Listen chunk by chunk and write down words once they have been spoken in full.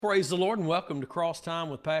Praise the Lord and welcome to Cross Time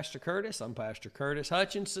with Pastor Curtis. I'm Pastor Curtis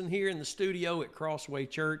Hutchinson here in the studio at Crossway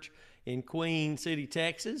Church in Queen City,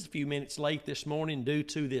 Texas. A few minutes late this morning due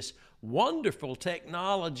to this wonderful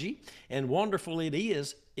technology, and wonderful it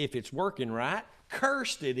is if it's working right.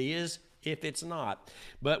 Cursed it is if it's not.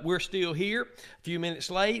 But we're still here. A few minutes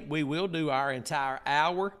late. We will do our entire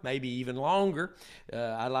hour, maybe even longer.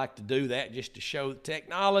 I like to do that just to show the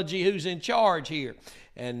technology who's in charge here.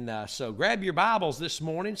 And so grab your Bibles this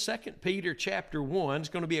morning. 2 Peter chapter 1 is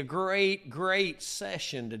going to be a great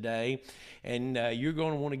session today. And you're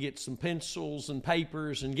going to want to get some pencils and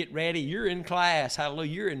papers and get ready. You're in class.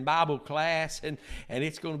 Hallelujah. You're in Bible class. And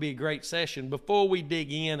it's going to be a great session. Before we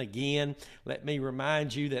dig in again, let me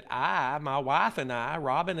remind you that my wife and I,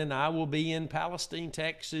 Robin and I, will be in Palestine,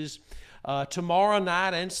 Texas tomorrow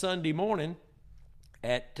night and Sunday morning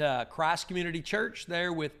at Christ Community Church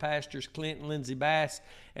there with Pastors Clint and Lindsey Bass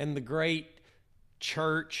and the great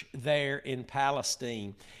church there in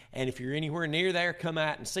Palestine. And if you're anywhere near there, come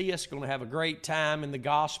out and see us. We're going to have a great time in the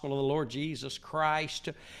gospel of the Lord Jesus Christ.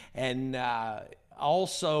 And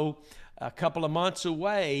also, a couple of months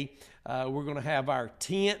away, we're going to have our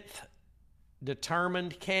 10th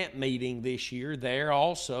determined camp meeting this year there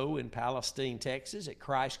also in Palestine, Texas at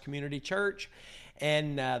Christ Community Church.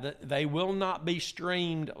 And they will not be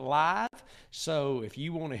streamed live. So if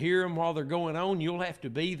you want to hear them while they're going on, you'll have to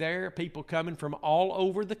be there. People coming from all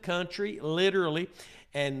over the country, literally.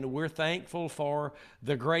 And we're thankful for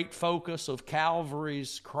the great focus of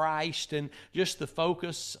Calvary's Christ and just the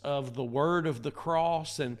focus of the word of the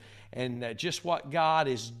cross and just what God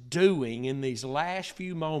is doing in these last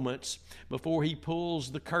few moments before He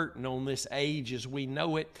pulls the curtain on this age as we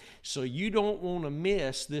know it. So you don't want to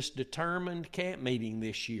miss this determined camp meeting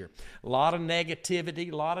this year. A lot of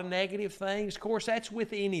negativity, a lot of negative things. Of course, that's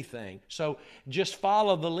with anything. So just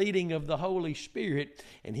follow the leading of the Holy Spirit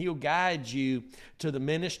and He'll guide you to the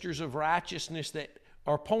ministers of righteousness that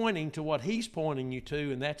are pointing to what He's pointing you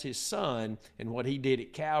to, and that's His Son and what He did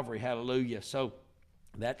at Calvary. Hallelujah. So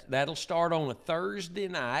that'll start on a Thursday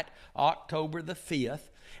night, October the 5th,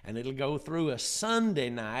 and it'll go through a Sunday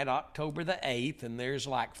night, October the 8th, and there's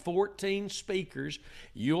like 14 speakers.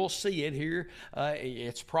 You'll see it here.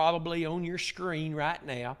 It's probably on your screen right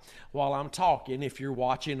now while I'm talking if you're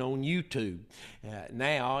watching on YouTube.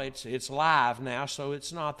 Now, it's live now, so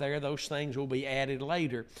it's not there. Those things will be added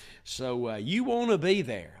later. So you want to be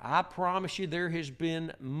there. I promise you there has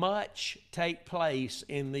been much take place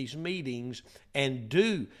in these meetings and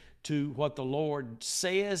due to what the Lord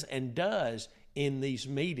says and does in these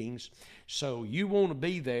meetings. So you want to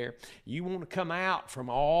be there. You want to come out from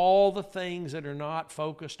all the things that are not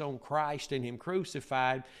focused on Christ and Him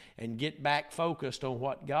crucified and get back focused on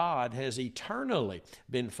what God has eternally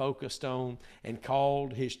been focused on and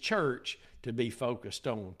called His church to be focused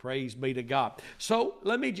on. Praise be to God. So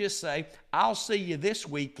let me just say, I'll see you this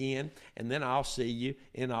weekend, and then I'll see you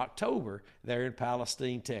in October there in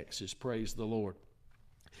Palestine, Texas. Praise the Lord.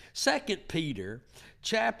 2 Peter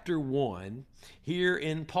chapter 1, here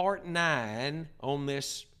in part 9 on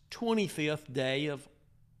this 25th day of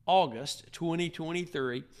August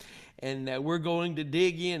 2023. And we're going to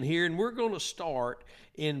dig in here, and we're going to start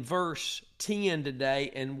in verse 10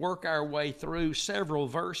 today and work our way through several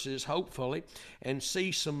verses, hopefully, and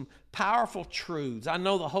see some powerful truths. I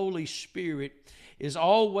know the Holy Spirit is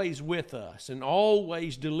always with us and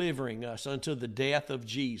always delivering us unto the death of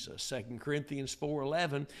Jesus, 2 Corinthians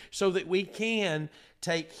 4:11, so that we can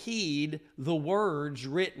take heed the words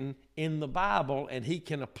written in the Bible, and He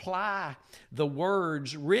can apply the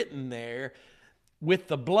words written there with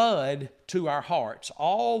the blood to our hearts.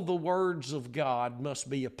 All the words of God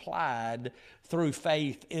must be applied through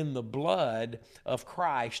faith in the blood of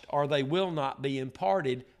Christ, or they will not be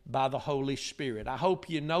imparted by the Holy Spirit. I hope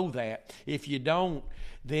you know that. If you don't,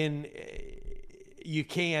 then you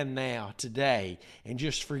can now, today, and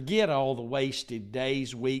just forget all the wasted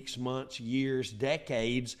days, weeks, months, years,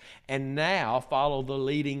 decades, and now follow the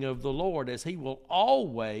leading of the Lord, as He will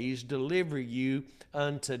always deliver you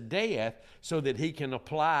unto death so that He can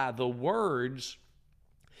apply the words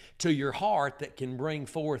to your heart that can bring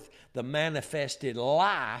forth the manifested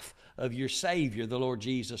life of your Savior, the Lord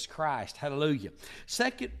Jesus Christ. Hallelujah.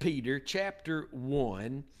 2 Peter chapter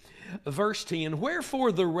 1, verse 10,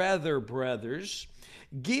 "Wherefore the rather, brothers,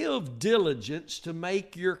 give diligence to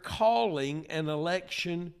make your calling and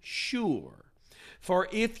election sure. For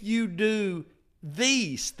if you do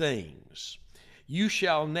these things, you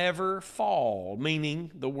shall never fall,"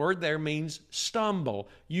 meaning the word there means stumble.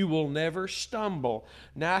 You will never stumble.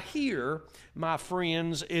 Now here, my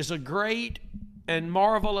friends, is a great and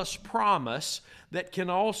marvelous promise that can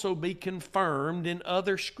also be confirmed in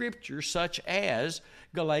other scriptures, such as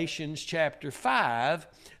Galatians chapter 5,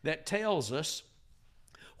 that tells us,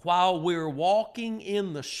 while we're walking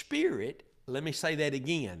in the Spirit, let me say that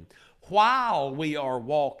again, while we are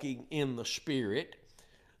walking in the Spirit,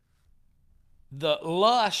 the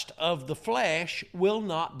lust of the flesh will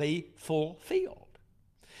not be fulfilled.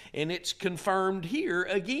 And it's confirmed here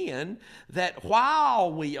again that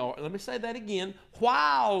while we are, let me say that again,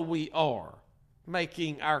 while we are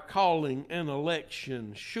making our calling and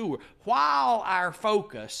election sure, while our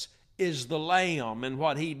focus is the Lamb and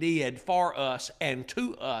what He did for us and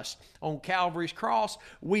to us on Calvary's cross,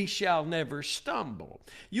 we shall never stumble.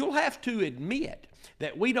 You'll have to admit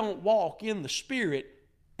that we don't walk in the Spirit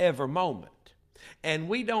every moment. And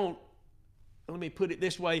we don't, let me put it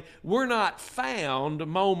this way, we're not found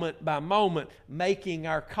moment by moment making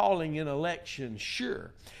our calling and election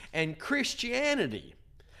sure. And Christianity,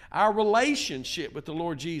 our relationship with the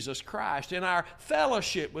Lord Jesus Christ and our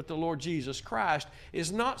fellowship with the Lord Jesus Christ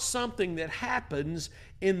is not something that happens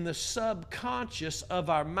in the subconscious of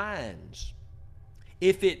our minds.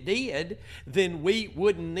 If it did, then we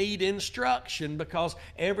wouldn't need instruction, because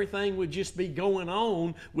everything would just be going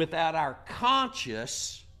on without our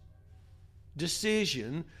conscious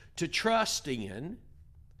decision to trust in,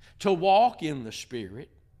 to walk in the Spirit,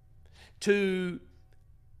 to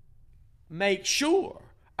make sure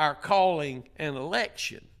our calling and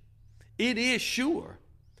election. It is sure.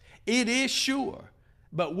 It is sure.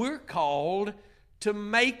 But we're called to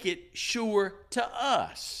make it sure to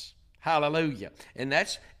us. Hallelujah. And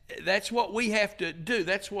that's what we have to do.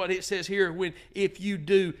 That's what it says here, if you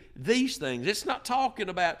do these things. It's not talking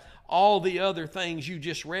about all the other things you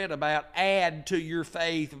just read about, add to your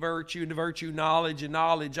faith, virtue, to virtue, knowledge, and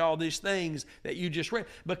knowledge, all these things that you just read,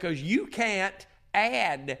 because you can't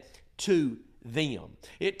add to them.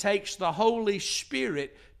 It takes the Holy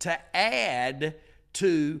Spirit to add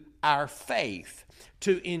to our faith,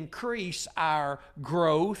 to increase our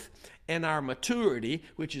growth and our maturity,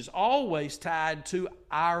 which is always tied to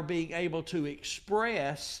our being able to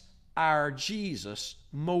express our Jesus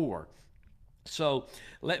more. So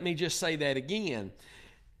let me just say that again.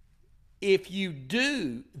 If you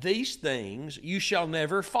do these things, you shall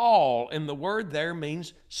never fall. And the word there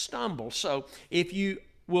means stumble. So if you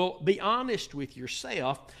will be honest with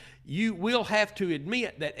yourself, you will have to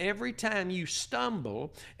admit that every time you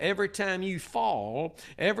stumble, every time you fall,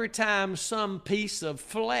 every time some piece of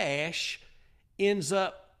flesh ends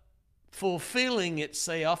up fulfilling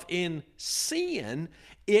itself in sin,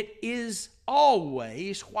 it is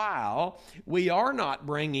always while we are not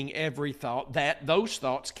bringing every thought, those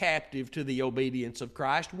thoughts captive to the obedience of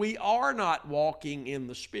Christ. We are not walking in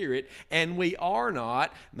the Spirit, and we are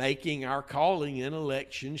not making our calling and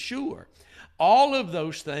election sure. All of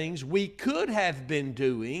those things we could have been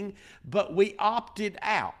doing, but we opted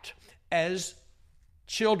out as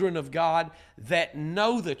children of God that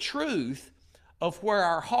know the truth of where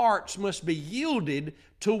our hearts must be yielded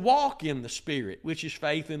to walk in the Spirit, which is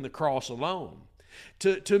faith in the cross alone.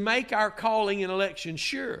 To make our calling and election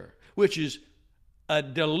sure, which is a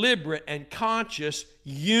deliberate and conscious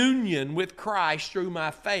union with Christ through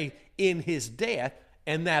my faith in His death,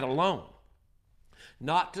 and that alone.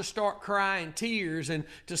 Not to start crying tears and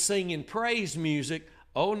to sing in praise music.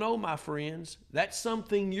 Oh no, my friends, that's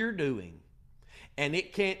something you're doing. And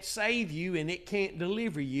it can't save you, and it can't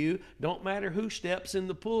deliver you. Don't matter who steps in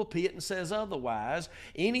the pulpit and says otherwise.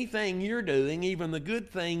 Anything you're doing, even the good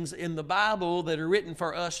things in the Bible that are written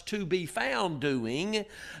for us to be found doing,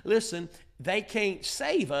 listen, they can't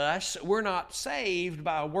save us. We're not saved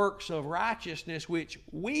by works of righteousness which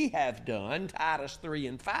we have done, Titus 3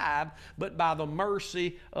 and 5, but by the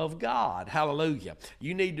mercy of God. Hallelujah.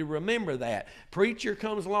 You need to remember that. Preacher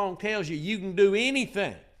comes along, tells you you can do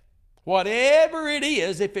anything. Whatever it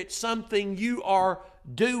is, if it's something you are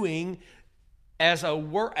doing as a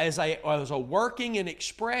working and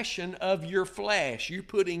expression of your flesh, you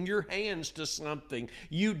putting your hands to something,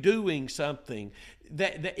 you doing something,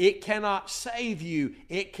 that it cannot save you,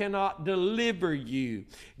 it cannot deliver you.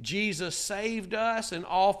 Jesus saved us and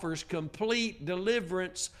offers complete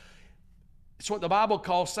deliverance. It's what the Bible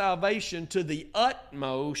calls salvation to the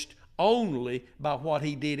utmost, only by what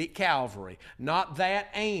He did at Calvary. Not that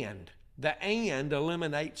and. The and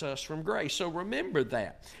eliminates us from grace. So remember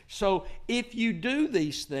that. So if you do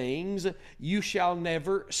these things, you shall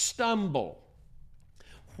never stumble.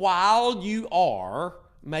 While you are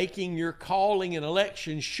making your calling and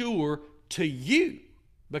election sure to you,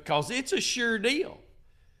 because it's a sure deal.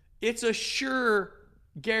 It's a sure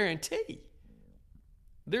guarantee.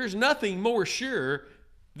 There's nothing more sure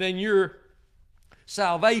than your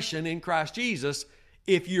salvation in Christ Jesus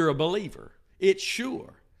if you're a believer. It's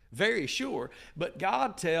sure, very sure. But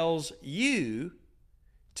God tells you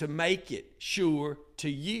to make it sure to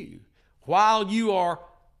you. While you are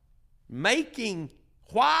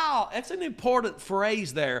that's an important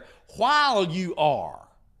phrase there, while you are.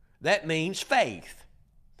 That means faith.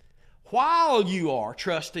 While you are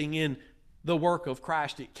trusting in the work of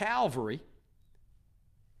Christ at Calvary,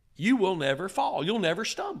 you will never fall. You'll never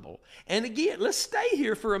stumble. And again, let's stay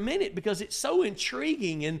here for a minute because it's so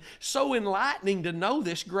intriguing and so enlightening to know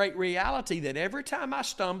this great reality that every time I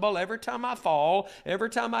stumble, every time I fall,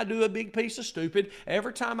 every time I do a big piece of stupid,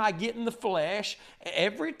 every time I get in the flesh,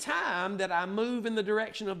 every time that I move in the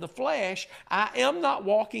direction of the flesh, I am not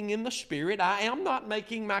walking in the Spirit. I am not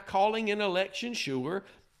making my calling and election sure.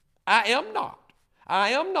 I am not.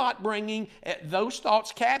 I am not bringing those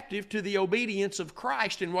thoughts captive to the obedience of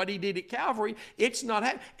Christ and what He did at Calvary. It's not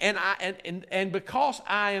happening. And because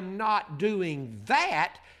I am not doing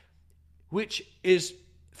that, which is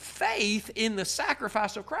faith in the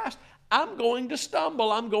sacrifice of Christ, I'm going to stumble.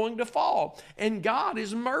 I'm going to fall. And God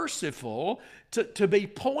is merciful to be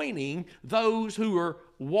pointing those who are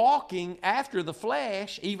walking after the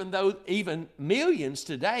flesh, even millions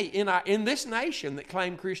today in this nation that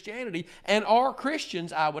claim Christianity and are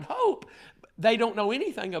Christians, I would hope, they don't know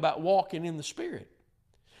anything about walking in the Spirit.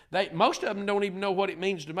 Most of them don't even know what it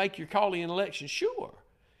means to make your calling and election sure,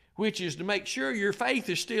 which is to make sure your faith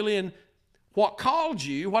is still in what called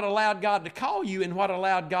you, what allowed God to call you, and what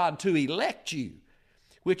allowed God to elect you,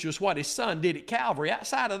 which was what His Son did at Calvary.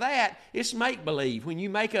 Outside of that, it's make-believe. When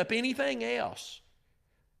you make up anything else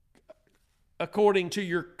according to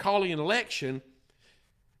your calling and election,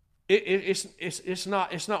 it's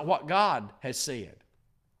not what God has said.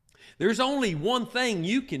 There's only one thing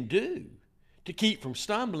you can do to keep from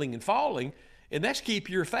stumbling and falling, and that's keep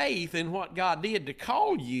your faith in what God did to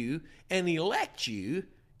call you and elect you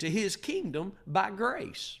to His kingdom by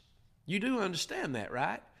grace. You do understand that,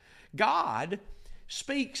 right? God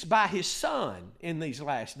speaks by His Son in these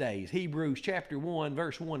last days. Hebrews chapter 1,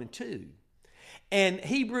 verse 1 and 2. And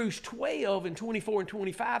Hebrews 12 and 24 and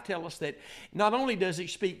 25 tell us that not only does He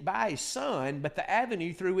speak by His Son, but the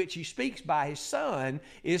avenue through which He speaks by His Son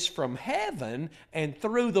is from heaven and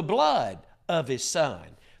through the blood of His Son.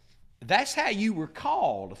 That's how you were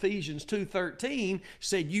called. Ephesians 2:13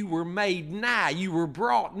 said you were made nigh, you were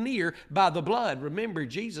brought near by the blood. Remember,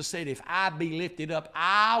 Jesus said, if I be lifted up,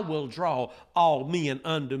 I will draw all men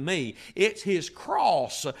unto me. It's His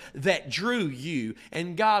cross that drew you,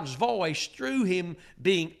 and God's voice through Him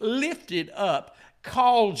being lifted up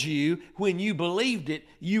called you. When you believed it,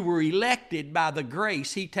 you were elected by the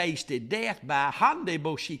grace He tasted death by.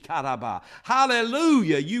 Hallelujah.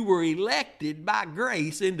 You were elected by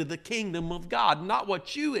grace into the kingdom of God. Not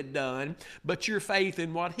what you had done, but your faith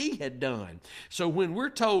in what He had done. So when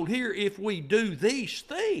we're told here, if we do these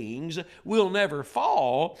things, we'll never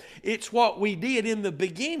fall, it's what we did in the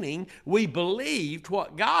beginning. We believed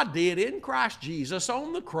what God did in Christ Jesus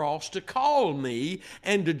on the cross to call me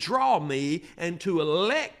and to draw me and to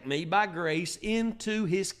elect me by grace into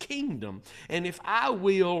His kingdom. And if I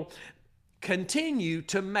will continue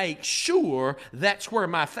to make sure that's where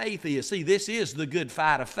my faith is. See, this is the good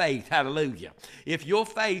fight of faith. Hallelujah. If your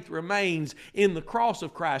faith remains in the cross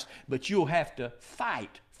of Christ, but you'll have to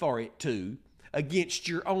fight for it too, against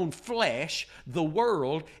your own flesh, the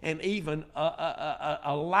world, and even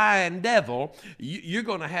a lying devil. You're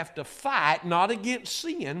going to have to fight, not against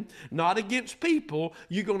sin, not against people.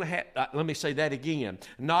 You're going to have, let me say that again,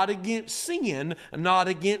 not against sin, not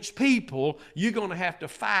against people. You're going to have to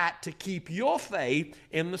fight to keep your faith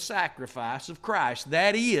in the sacrifice of Christ.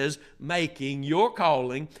 That is making your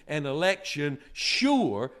calling and election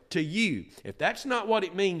sure to you. If that's not what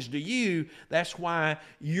it means to you, that's why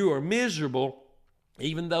you are miserable.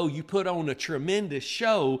 Even though you put on a tremendous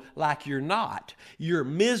show like you're not. You're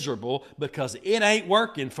miserable because it ain't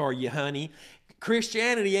working for you, honey.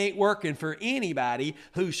 Christianity ain't working for anybody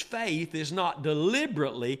whose faith is not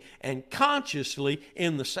deliberately and consciously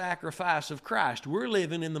in the sacrifice of Christ. We're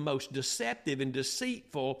living in the most deceptive and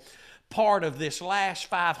deceitful part of this last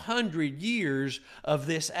 500 years of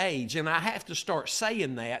this age. And I have to start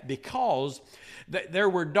saying that because there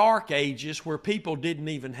were dark ages where people didn't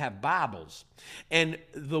even have Bibles. And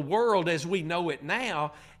the world as we know it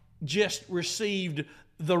now just received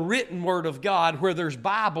the written Word of God, where there's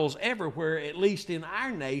Bibles everywhere, at least in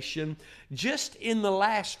our nation, just in the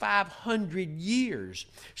last 500 years.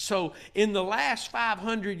 So in the last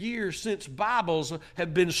 500 years, since Bibles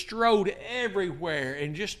have been strode everywhere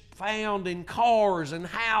and just found in cars and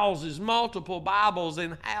houses, multiple Bibles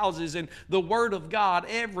in houses, and the Word of God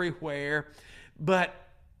everywhere, but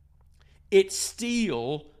it's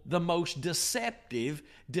still the most deceptive,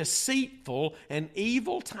 deceitful, and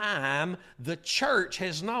evil time the church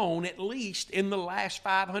has known, at least in the last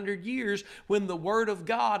 500 years, when the Word of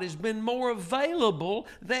God has been more available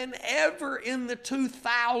than ever in the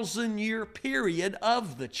 2,000-year period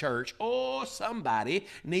of the church. Oh, somebody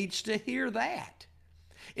needs to hear that.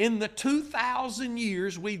 In the 2,000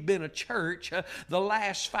 years we've been a church, the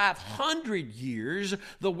last 500 years,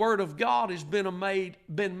 the Word of God has been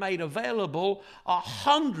made available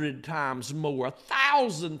 100 times more,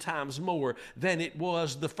 1,000 times more than it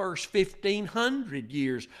was the first 1,500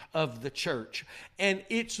 years of the church. And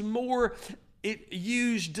it's more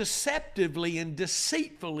used deceptively and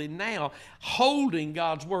deceitfully now, holding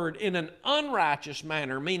God's Word in an unrighteous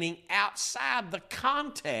manner, meaning outside the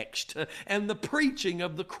context and the preaching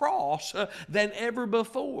of the cross than ever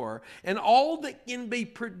before. And all that can be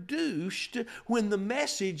produced when the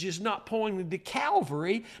message is not pointing to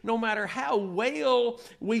Calvary, no matter how well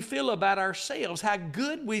we feel about ourselves, how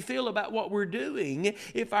good we feel about what we're doing,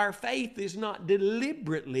 if our faith is not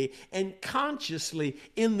deliberately and consciously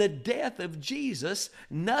in the death of Jesus,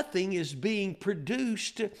 nothing is being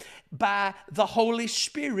produced by the Holy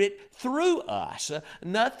Spirit through us.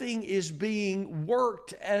 Nothing is being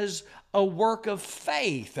worked as a work of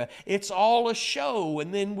faith. It's all a show,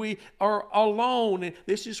 and then we are alone. And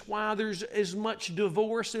this is why there's as much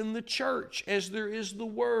divorce in the church as there is the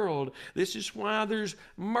world. This is why there's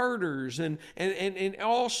murders and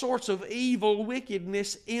all sorts of evil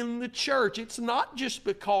wickedness in the church. It's not just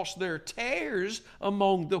because there are tares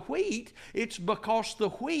among the wheat. It's because the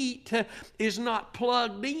wheat is not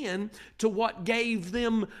plugged in to what gave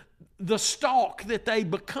them the stalk that they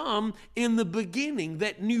become in the beginning,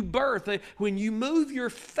 that new birth. When you move your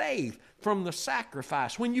faith from the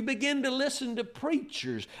sacrifice, when you begin to listen to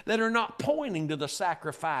preachers that are not pointing to the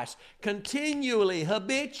sacrifice continually,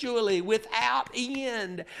 habitually, without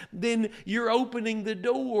end, then you're opening the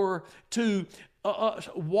door to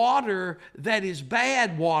water that is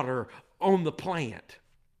bad water on the plant.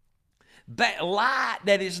 Light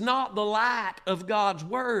that is not the light of God's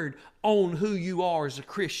Word on who you are as a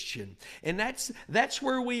Christian. And that's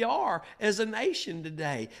where we are as a nation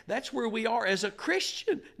today. That's where we are as a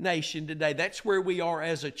Christian nation today. That's where we are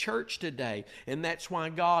as a church today. And that's why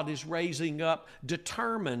God is raising up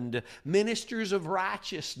determined ministers of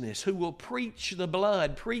righteousness who will preach the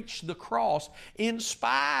blood, preach the cross, in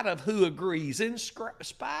spite of who agrees, in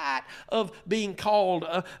spite of being called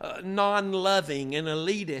non-loving and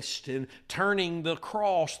elitist, and turning the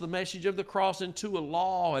cross, the message of the cross, into a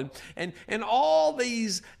law. And all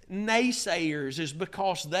these naysayers is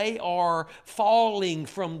because they are falling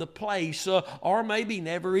from the place, or maybe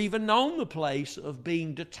never even known the place of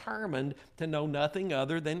being determined to know nothing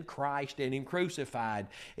other than Christ and Him crucified.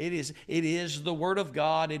 It is the Word of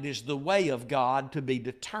God. It is the way of God to be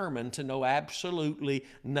determined to know absolutely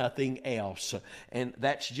nothing else. And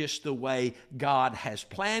that's just the way God has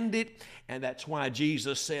planned it. And that's why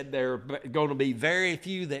Jesus said there are going to be very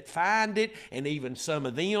few that find it, and even some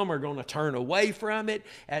of them are going to turn away from it.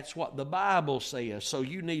 That's what the Bible says. So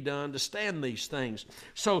you need to understand these things.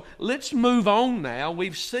 So let's move on now.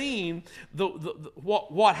 We've seen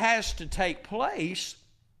what has to take place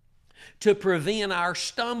to prevent our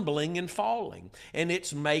stumbling and falling. And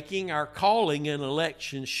it's making our calling and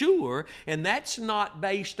election sure. And that's not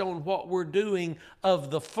based on what we're doing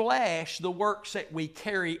of the flesh, the works that we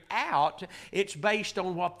carry out. It's based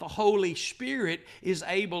on what the Holy Spirit is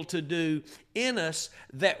able to do in us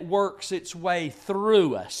that works its way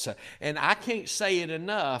through us. And I can't say it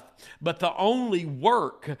enough, but the only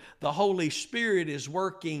work the Holy Spirit is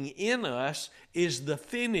working in us is the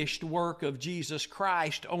finished work of Jesus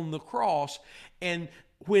Christ on the cross. And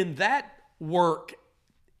when that work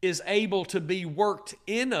is able to be worked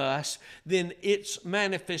in us, then its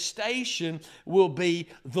manifestation will be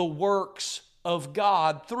the works of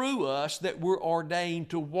God through us that we're ordained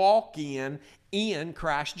to walk in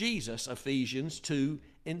Christ Jesus, Ephesians 2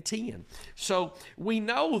 and 10. So we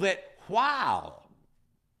know that while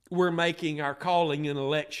we're making our calling and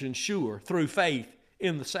election sure through faith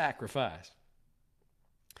in the sacrifice,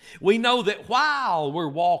 we know that while we're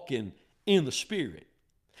walking in the Spirit,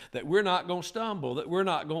 that we're not going to stumble, that we're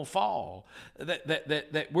not going to fall,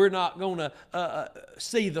 that we're not going to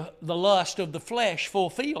see the lust of the flesh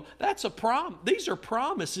fulfilled. That's a these are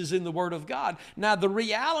promises in the Word of God. Now, the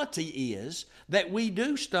reality is that we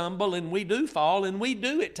do stumble and we do fall and we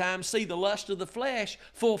do at times see the lust of the flesh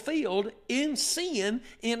fulfilled in sin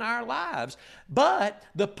in our lives. But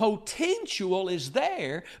the potential is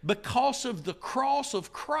there because of the cross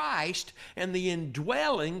of Christ and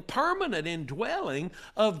the permanent indwelling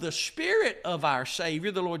of of the Spirit of our Savior,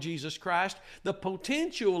 the Lord Jesus Christ, the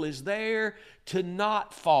potential is there to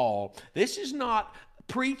not fall. This is not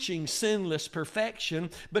preaching sinless perfection,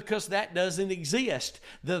 because that doesn't exist.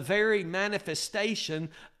 The very manifestation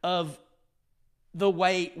of the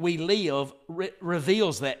way we live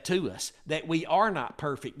reveals that to us, that we are not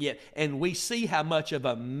perfect yet, and we see how much of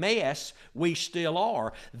a mess we still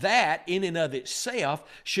are. That, in and of itself,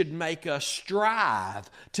 should make us strive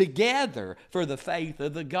together for the faith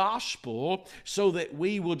of the gospel, so that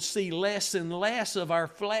we would see less and less of our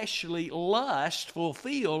fleshly lust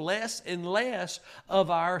fulfilled, less and less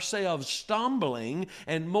of ourselves stumbling,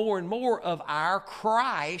 and more of our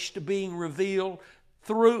Christ being revealed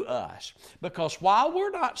through us. Because while we're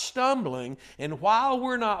not stumbling, and while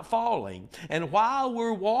we're not falling, and while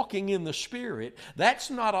we're walking in the Spirit, that's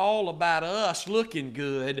not all about us looking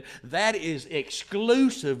good. That is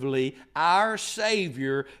exclusively our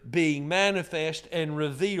Savior being manifest and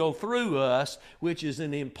revealed through us, which is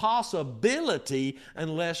an impossibility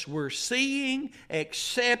unless we're seeing,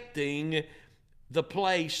 accepting the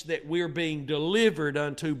place that we're being delivered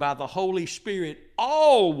unto by the Holy Spirit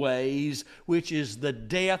always, which is the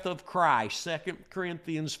death of Christ, 2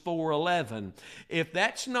 Corinthians 4:11. If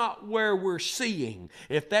that's not where we're seeing,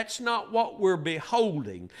 if that's not what we're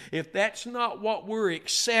beholding, if that's not what we're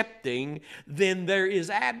accepting, then there is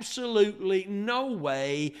absolutely no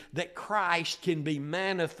way that Christ can be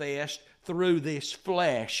manifest through this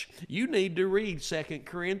flesh. You need to read 2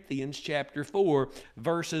 Corinthians chapter 4,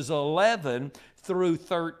 verses 11 through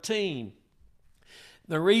 13.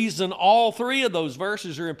 The reason all three of those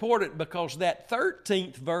verses are important, because that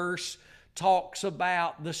 13th verse talks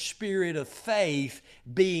about the spirit of faith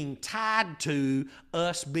being tied to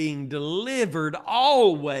us being delivered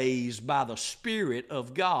always by the Spirit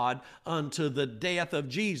of God unto the death of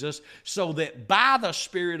Jesus, so that by the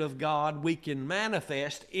Spirit of God we can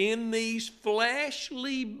manifest in these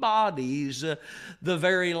fleshly bodies the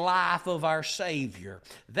very life of our Savior.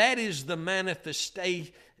 That is the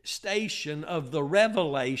manifestation of the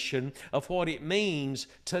revelation of what it means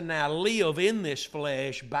to now live in this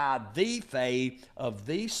flesh by the faith of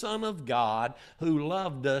the Son of God, who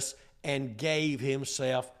loved us and gave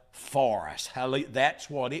Himself for us. That's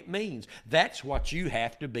what it means. That's what you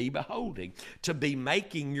have to be beholding, to be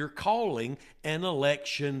making your calling and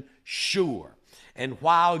election sure. And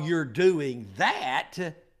while you're doing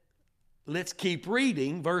that, let's keep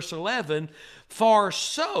reading verse 11. For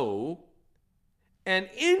so an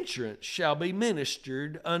entrance shall be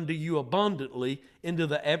ministered unto you abundantly into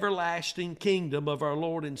the everlasting kingdom of our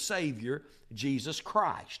Lord and Savior, Jesus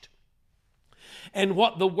Christ. And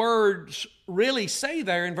what the words really say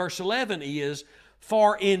there in verse 11 is,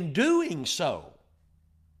 for in doing so,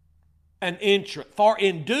 an entrance, for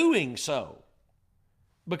in doing so.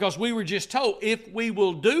 Because we were just told, if we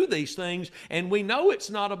will do these things, and we know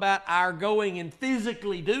it's not about our going and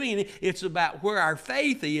physically doing it, it's about where our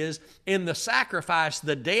faith is in the sacrifice,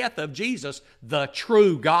 the death of Jesus, the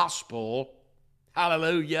true gospel.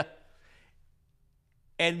 Hallelujah.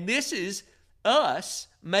 And this is us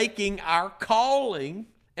making our calling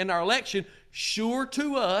and our election sure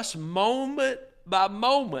to us moment by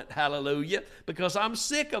moment, hallelujah, because I'm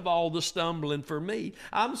sick of all the stumbling for me.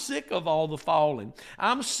 I'm sick of all the falling.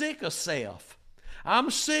 I'm sick of self. I'm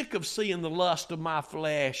sick of seeing the lust of my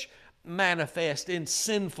flesh manifest in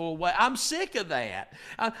sinful way. I'm sick of that.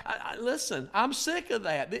 Listen, I'm sick of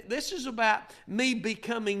that. This is about me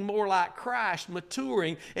becoming more like Christ,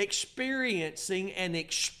 maturing, experiencing and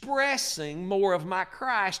expressing more of my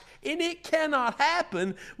Christ, and it cannot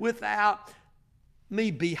happen without me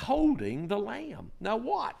beholding the Lamb. Now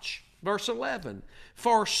watch, verse 11.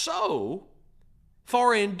 For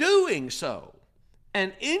in doing so,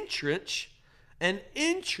 an entrance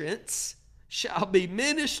shall be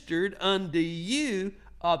ministered unto you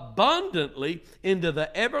abundantly into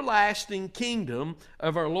the everlasting kingdom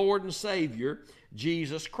of our Lord and Savior,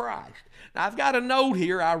 Jesus Christ. Now, I've got a note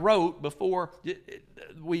here I wrote before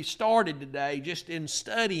we started today, just in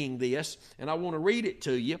studying this, and I want to read it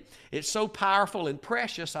to you. It's so powerful and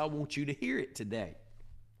precious, I want you to hear it today.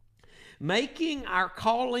 Making our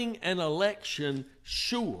calling and election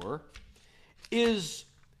sure is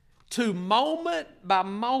to moment by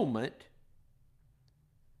moment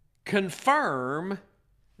confirm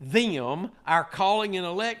them, our calling and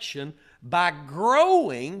election, by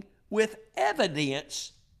growing with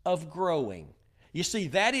evidence of growing. You see,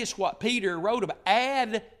 that is what Peter wrote about.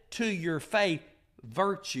 Add to your faith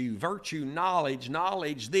virtue,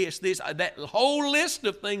 knowledge, this, that whole list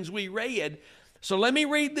of things we read. So let me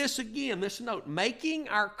read this again. This note, making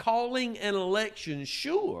our calling and election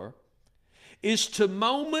sure is to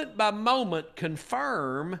moment by moment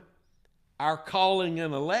confirm our calling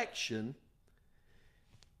and election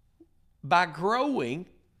by growing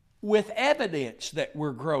with evidence that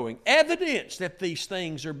we're growing, evidence that these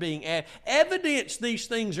things are being added, evidence these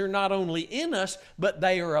things are not only in us, but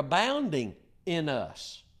they are abounding in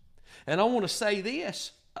us. And I want to say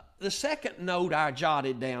this, the second note I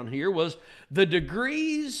jotted down here was the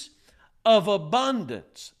degrees of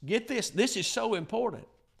abundance. Get this, this is so important.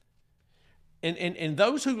 And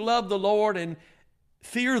those who love the Lord and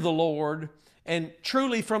fear the Lord and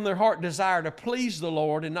truly from their heart desire to please the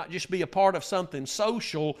Lord and not just be a part of something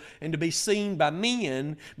social and to be seen by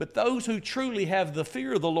men, but those who truly have the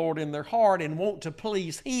fear of the Lord in their heart and want to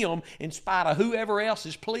please Him in spite of whoever else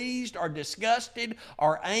is pleased or disgusted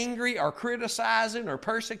or angry or criticizing or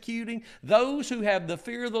persecuting, those who have the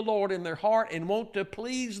fear of the Lord in their heart and want to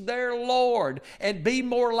please their Lord and be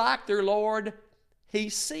more like their Lord, He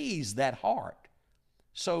sees that heart.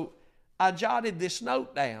 So I jotted this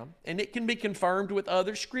note down, and it can be confirmed with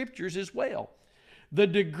other scriptures as well. The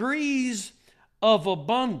degrees of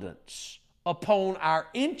abundance upon our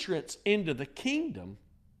entrance into the kingdom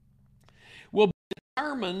will be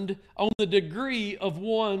determined on the degree of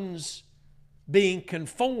one's being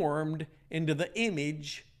conformed into the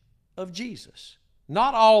image of Jesus.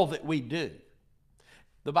 Not all that we do.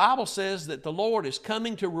 The Bible says that the Lord is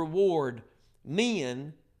coming to reward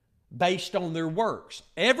men based on their works.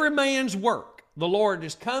 Every man's work. The Lord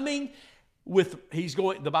is coming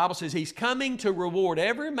the Bible says He's coming to reward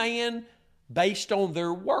every man based on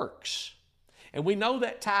their works. And we know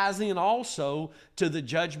that ties in also to the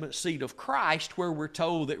judgment seat of Christ, where we're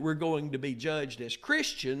told that we're going to be judged as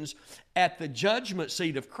Christians at the judgment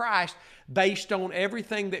seat of Christ based on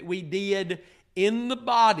everything that we did in the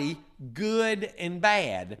body, good and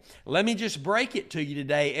bad. Let me just break it to you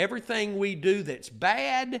today. Everything we do that's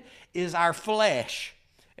bad is our flesh.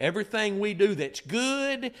 Everything we do that's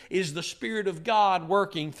good is the Spirit of God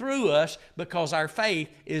working through us, because our faith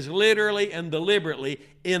is literally and deliberately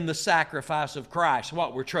in the sacrifice of Christ,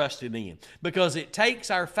 what we're trusting in. Because it takes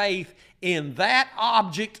our faith in that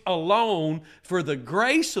object alone for the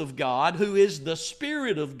grace of God, who is the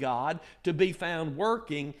Spirit of God, to be found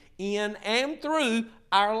working in and through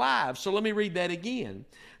our lives. So let me read that again.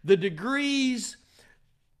 The degrees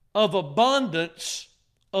of abundance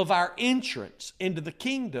of our entrance into the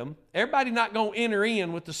kingdom, everybody not going to enter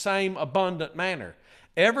in with the same abundant manner.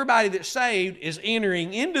 Everybody that's saved is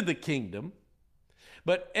entering into the kingdom,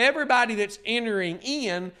 but everybody that's entering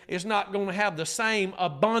in is not going to have the same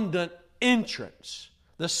abundant entrance,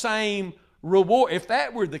 the same reward. If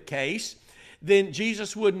that were the case, then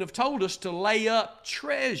Jesus wouldn't have told us to lay up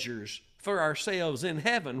treasures for ourselves in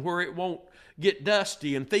heaven where it won't get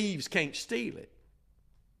dusty and thieves can't steal it.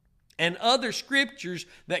 And other scriptures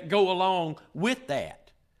that go along with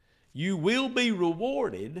that. You will be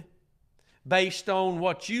rewarded based on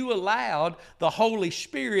what you allowed the Holy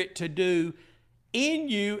Spirit to do in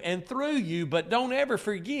you and through you. But don't ever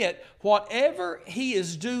forget, whatever He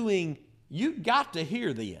is doing, you've got to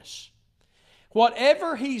hear this.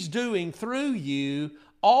 Whatever He's doing through you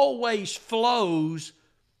always flows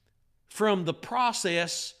from the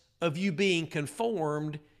process of you being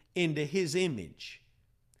conformed into His image.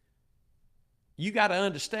 You got to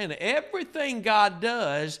understand that everything God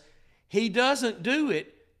does, He doesn't do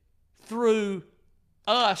it through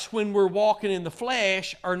us when we're walking in the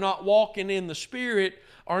flesh or not walking in the Spirit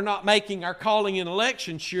or not making our calling and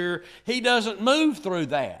election sure. He doesn't move through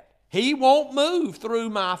that. He won't move through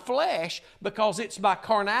my flesh because it's my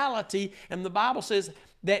carnality, and the Bible says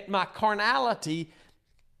that my carnality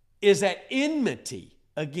is at enmity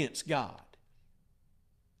against God.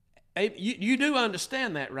 You do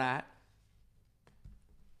understand that, right?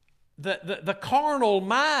 The carnal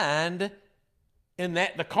mind, and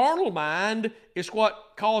that the carnal mind is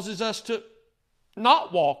what causes us to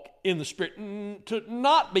not walk in the Spirit, to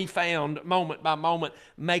not be found moment by moment,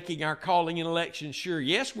 making our calling and election sure.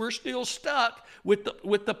 Yes, we're still stuck with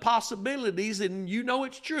the possibilities, and you know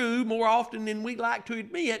it's true more often than we like to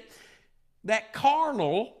admit. That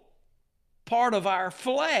carnal part of our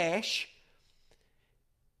flesh,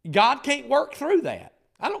 God can't work through that.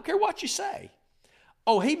 I don't care what you say.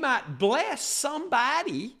 Oh, He might bless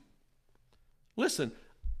somebody. Listen,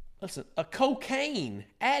 a cocaine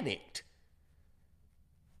addict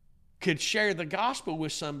could share the gospel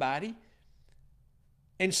with somebody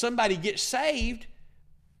and somebody gets saved,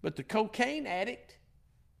 but the cocaine addict,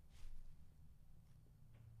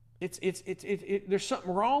 there's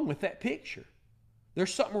something wrong with that picture.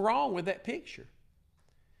 There's something wrong with that picture.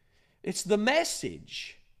 It's the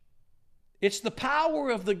message. It's the power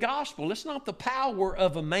of the gospel. It's not the power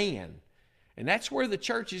of a man. And that's where the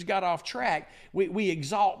church has got off track. We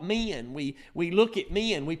exalt men. We look at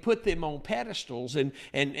men. We put them on pedestals. And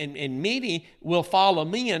many will follow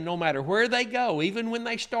men no matter where they go, even when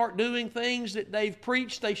they start doing things that they've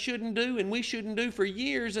preached they shouldn't do and we shouldn't do for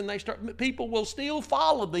years. And people will still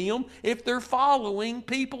follow them if they're following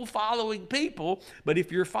people. But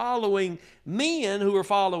if you're following men who are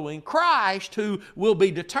following Christ, who will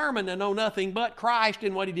be determined to know nothing but Christ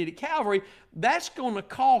and what He did at Calvary, that's going to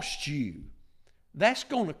cost you. That's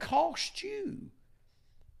going to cost you.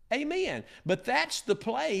 Amen. But that's the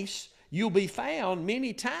place you'll be found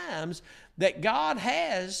many times that God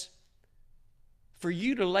has for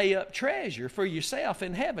you to lay up treasure for yourself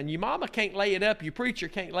in heaven. Your mama can't lay it up. Your preacher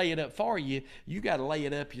can't lay it up for you. You got to lay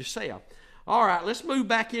it up yourself. All right, let's move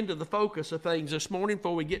back into the focus of things this morning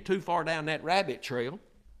before we get too far down that rabbit trail.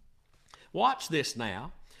 Watch this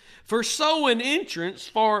now. For so an entrance,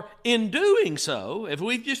 for in doing so, if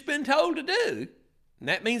we've just been told to do, and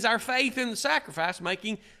that means our faith in the sacrifice,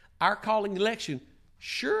 making our calling election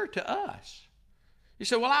sure to us. You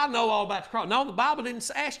say, well, I know all about the cross. No, the Bible didn't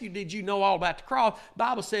ask you, did you know all about the cross? The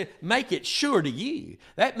Bible said, make it sure to you.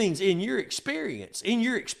 That means in your experience, in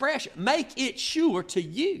your expression, make it sure to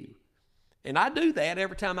you. And I do that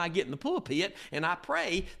every time I get in the pulpit, and I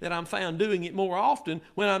pray that I'm found doing it more often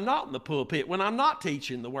when I'm not in the pulpit, when I'm not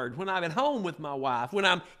teaching the Word, when I'm at home with my wife, when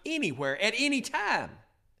I'm anywhere, at any time.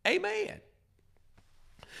 Amen.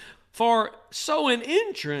 For so an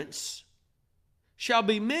entrance shall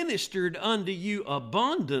be ministered unto you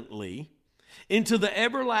abundantly into the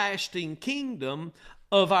everlasting kingdom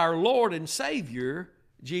of our Lord and Savior,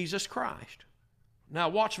 Jesus Christ. Now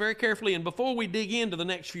watch very carefully, and before we dig into the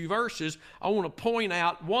next few verses, I want to point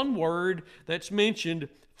out one word that's mentioned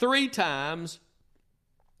 3 times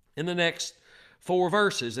in the next 4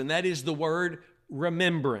 verses, and that is the word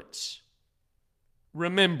remembrance.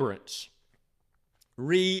 Remembrance.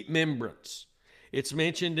 Remembrance. It's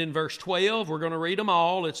mentioned in verse 12. We're going to read them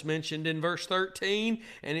all. It's mentioned in verse 13,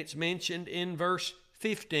 and it's mentioned in verse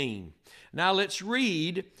 15. Now let's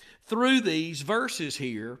read through these verses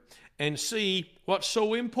here and see what's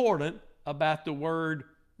so important about the word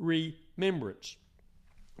remembrance.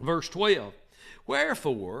 Verse 12.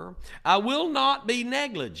 Wherefore, I will not be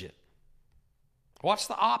negligent. What's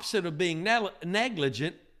the opposite of being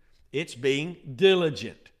negligent? It's being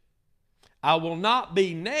diligent. I will not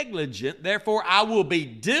be negligent, therefore I will be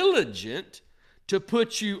diligent to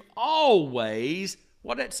put you always,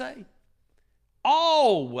 what did it say?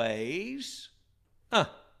 Always,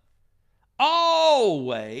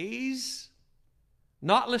 always,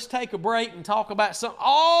 not let's take a break and talk about something,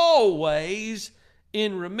 always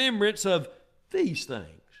in remembrance of these things.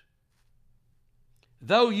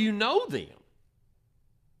 Though you know them.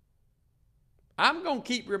 I'm going to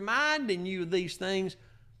keep reminding you of these things,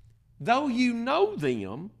 though you know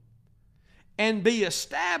them, and be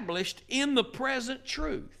established in the present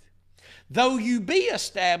truth. Though you be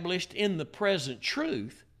established in the present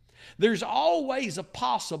truth, there's always a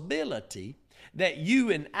possibility that you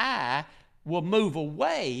and I will move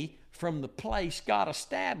away from the place God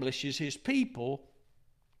establishes His people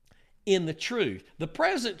in the truth. The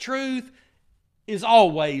present truth is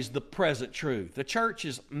always the present truth. The church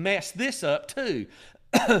has messed this up too.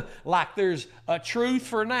 Like there's a truth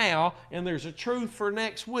for now and there's a truth for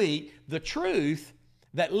next week. The truth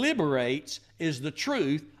that liberates is the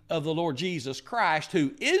truth of the Lord Jesus Christ,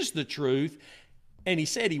 who is the truth, and He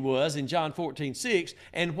said He was in John 14:6,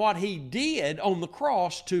 and what He did on the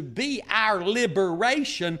cross to be our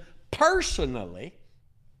liberation personally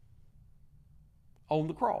on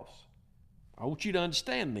the cross. I want you to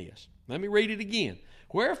understand this. Let me read it again.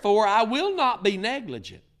 Wherefore, I will not be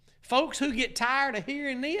negligent. Folks who get tired of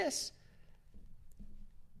hearing this,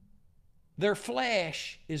 their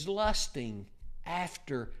flesh is lusting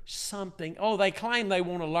after something. Oh, they claim they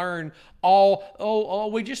want to learn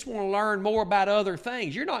we just want to learn more about other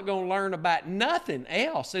things. You're not going to learn about nothing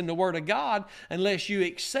else in the Word of God unless you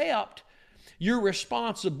accept your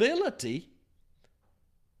responsibility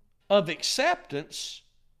of acceptance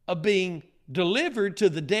of being delivered to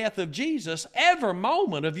the death of Jesus every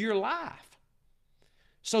moment of your life,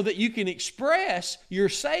 so that you can express your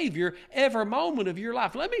Savior every moment of your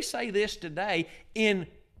life. Let me say this today in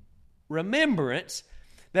remembrance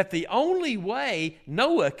that the only way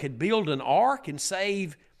Noah could build an ark and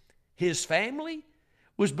save his family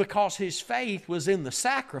was because his faith was in the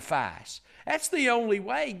sacrifice. That's the only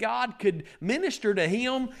way God could minister to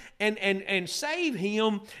him and save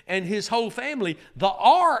him and his whole family. The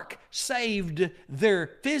ark saved their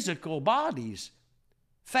physical bodies.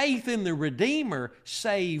 Faith in the Redeemer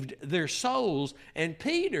saved their souls. And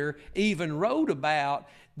Peter even wrote about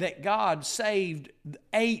that God saved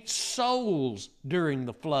 8 souls during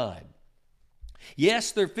the flood.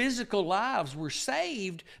 Yes, their physical lives were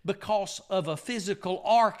saved because of a physical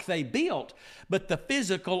ark they built, but the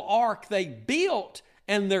physical ark they built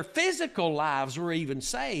and their physical lives were even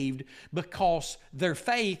saved because their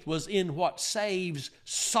faith was in what saves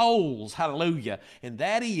souls. Hallelujah. And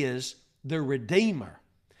that is the Redeemer.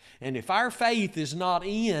 And if our faith is not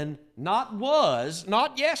in, not was,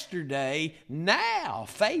 not yesterday, now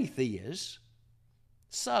faith is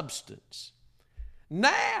substance.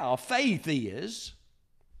 Now faith is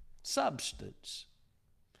substance.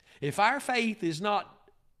 If our faith is not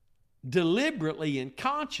deliberately and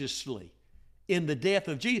consciously in the death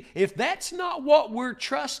of Jesus, if that's not what we're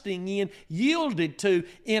trusting in, yielded to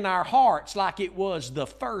in our hearts like it was the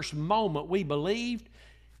first moment we believed,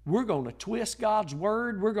 we're going to twist God's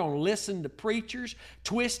Word. We're going to listen to preachers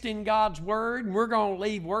twisting God's Word. And we're going to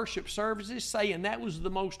leave worship services saying that was the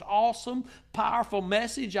most awesome, powerful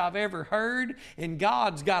message I've ever heard. And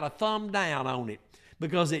God's got a thumb down on it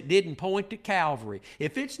because it didn't point to Calvary.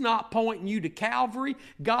 If it's not pointing you to Calvary,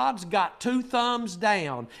 God's got 2 thumbs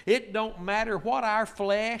down. It don't matter what our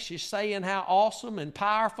flesh is saying how awesome and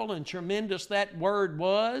powerful and tremendous that word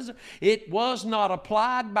was. It was not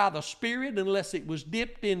applied by the Spirit unless it was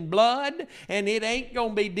dipped in blood, and it ain't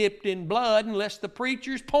going to be dipped in blood unless the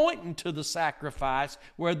preacher's pointing to the sacrifice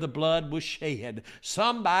where the blood was shed.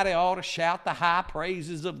 Somebody ought to shout the high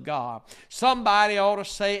praises of God. Somebody ought to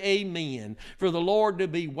say amen. For the Lord to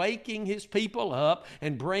be waking His people up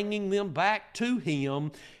and bringing them back to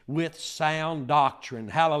Him with sound doctrine.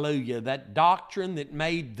 Hallelujah. That doctrine that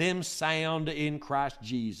made them sound in Christ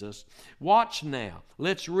Jesus. Watch now.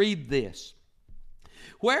 Let's read this.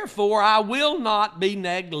 Wherefore I will not be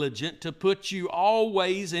negligent to put you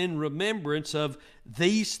always in remembrance of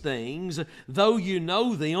these things, though you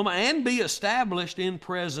know them, and be established in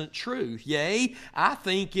present truth. Yea, I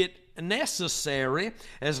think it necessary,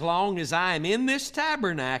 as long as I am in this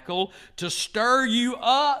tabernacle, to stir you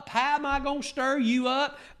up. How am I going to stir you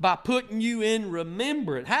up? By putting you in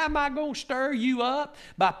remembrance. How am I going to stir you up?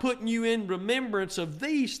 By putting you in remembrance of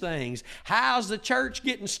these things. How's the church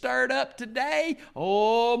getting stirred up today?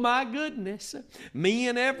 Oh my goodness.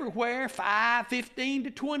 Men everywhere, 5, 15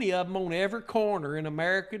 to 20 of them on every corner in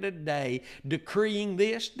America today, decreeing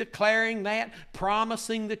this, declaring that,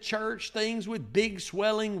 promising the church things with big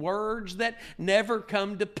swelling words that never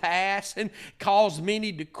come to pass and cause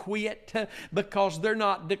many to quit because they're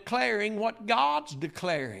not declaring what God's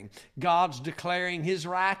declaring. God's declaring His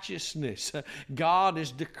righteousness. God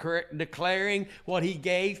is declaring what He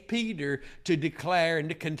gave Peter to declare and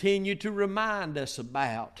to continue to remind us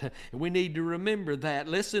about. We need to remember that.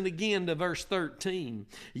 Listen again to verse 13.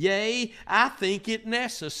 Yea, I think it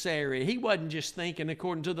necessary. He wasn't just thinking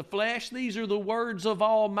according to the flesh. These are the words of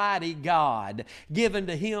Almighty God given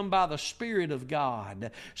to Him by the Spirit of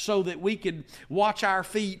God, so that we could watch our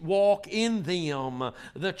feet walk in them,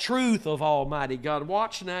 the truth of Almighty God.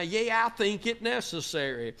 Watch now. Yea, I think it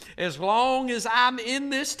necessary, as long as I'm in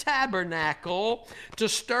this tabernacle, to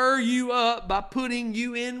stir you up by putting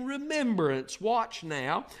you in remembrance. Watch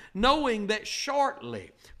now, knowing that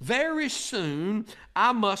shortly, very soon,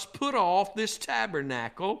 I must put off this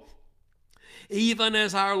tabernacle, even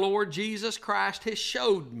as our Lord Jesus Christ has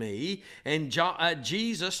showed me. And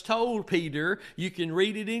Jesus told Peter, you can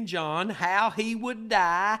read it in John, how He would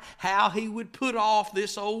die, how He would put off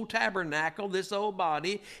this old tabernacle, this old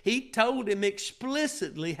body. He told him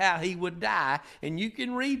explicitly how He would die. And you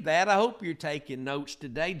can read that. I hope you're taking notes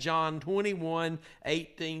today. John 21,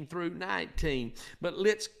 18 through 19. But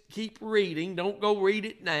let's keep reading. Don't go read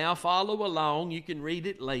it now. Follow along. You can read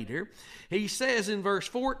it later. He says in verse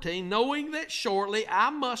 14, knowing that shortly I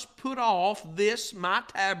must put off this my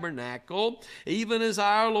tabernacle, even as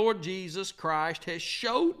our Lord Jesus Christ has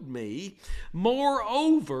showed me.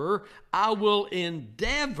 Moreover, I will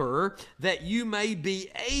endeavor that you may be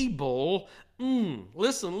able.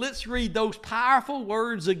 Listen, let's read those powerful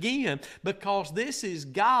words again, because this is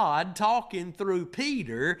God talking through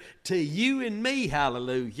Peter to you and me.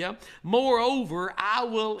 Hallelujah. Moreover, I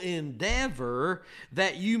will endeavor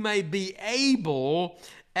that you may be able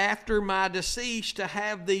after my decease to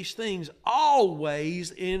have these things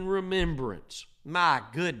always in remembrance. My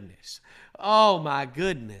goodness. Oh my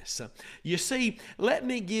goodness. You see, let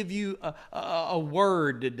me give you a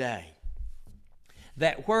word today,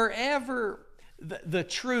 that wherever the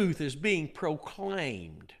truth is being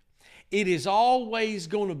proclaimed, it is always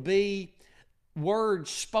going to be words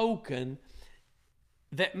spoken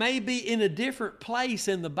that may be in a different place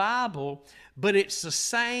in the Bible, but it's the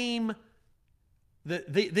same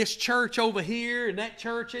this church over here and that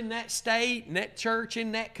church in that state and that church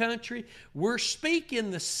in that country. We're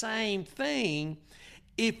speaking the same thing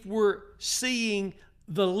if we're seeing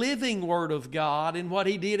the living Word of God and what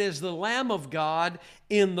He did as the Lamb of God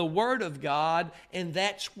in the Word of God, and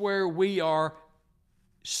that's where we are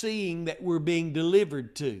seeing that we're being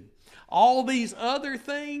delivered to. All these other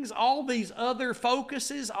things, all these other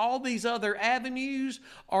focuses, all these other avenues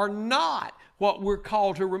are not what we're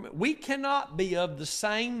called to remember. We cannot be of the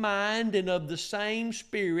same mind and of the same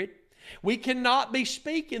spirit. We cannot be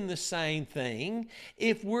speaking the same thing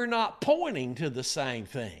if we're not pointing to the same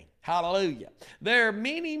thing. Hallelujah. There are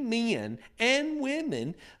many men and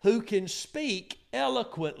women who can speak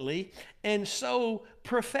eloquently and so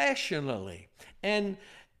professionally. And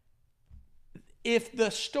if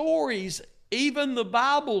the stories, even the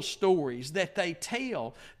Bible stories that they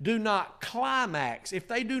tell, do not climax, if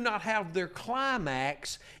they do not have their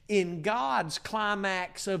climax in God's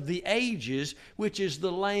climax of the ages, which is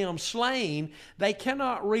the Lamb slain, they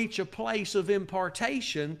cannot reach a place of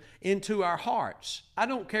impartation into our hearts. I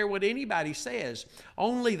don't care what anybody says.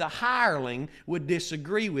 Only the hireling would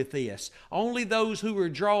disagree with this. Only those who are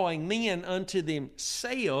drawing men unto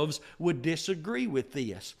themselves would disagree with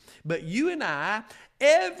this. But you and I,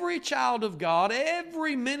 every child of God,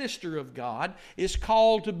 every minister of God is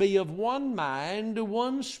called to be of one mind,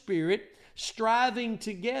 one spirit, striving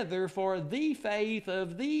together for the faith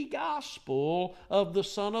of the gospel of the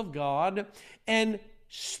Son of God and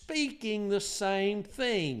speaking the same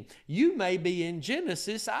thing. You may be in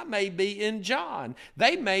Genesis, I may be in John.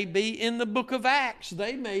 They may be in the book of Acts.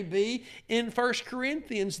 They may be in 1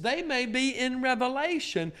 Corinthians. They may be in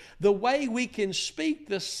Revelation. The way we can speak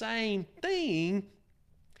the same thing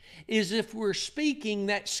is if we're speaking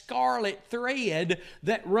that scarlet thread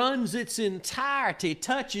that runs its entirety,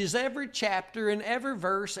 touches every chapter and every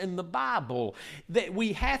verse in the Bible, that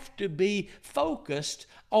we have to be focused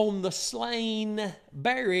on the slain,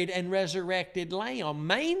 buried, and resurrected Lamb,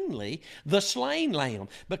 mainly the slain Lamb,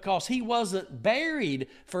 because He wasn't buried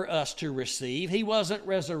for us to receive. He wasn't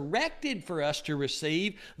resurrected for us to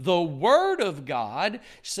receive. The Word of God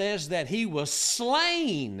says that He was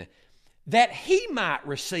slain that He might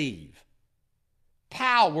receive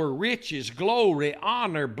power, riches, glory,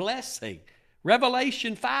 honor, blessing.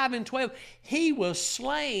 Revelation 5 and 12, He was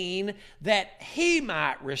slain that He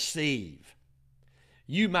might receive.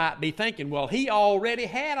 You might be thinking, well, He already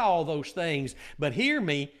had all those things. But hear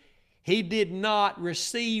me, He did not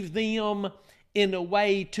receive them in a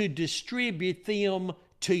way to distribute them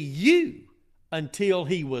to you until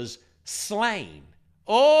He was slain.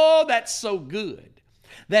 Oh, that's so good.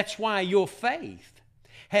 That's why your faith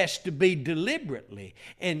has to be deliberately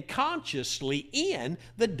and consciously in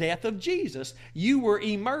the death of Jesus. You were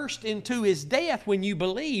immersed into His death when you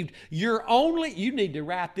believed. You need to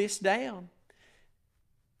write this down.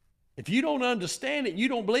 If you don't understand it, you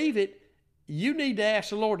don't believe it, you need to ask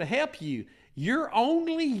the Lord to help you. Your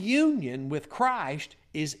only union with Christ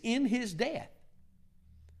is in His death.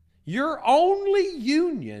 Your only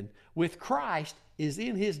union with Christ is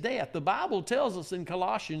in His death. The Bible tells us in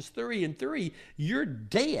Colossians 3 and 3, you're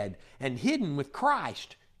dead and hidden with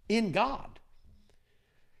Christ in God.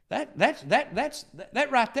 That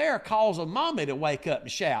right there calls a mommy to wake up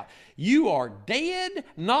and shout. You are dead,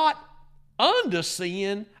 not unto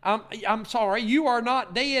sin. I'm sorry, you are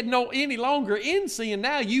not dead any longer in sin.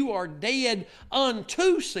 Now you are dead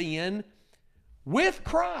unto sin with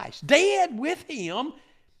Christ. Dead with Him.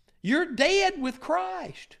 You're dead with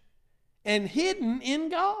Christ and hidden in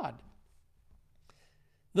God.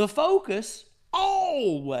 The focus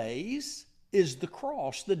always is the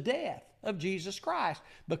cross, the death of Jesus Christ,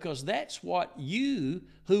 because that's what you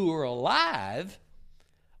who are alive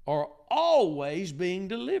are always being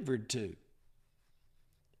delivered to.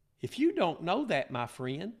 If you don't know that, my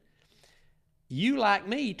friend, you, like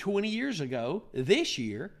me 20 years ago, this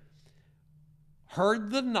year,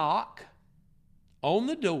 heard the knock on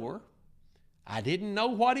the door. I didn't know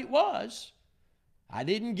what it was. I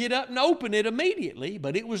didn't get up and open it immediately,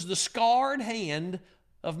 but it was the scarred hand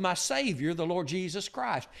of my Savior, the Lord Jesus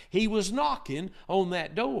Christ. He was knocking on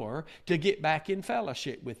that door to get back in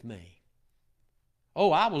fellowship with me.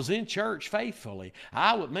 Oh, I was in church faithfully.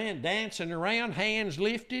 I was, dancing around, hands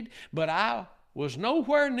lifted, but I was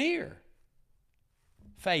nowhere near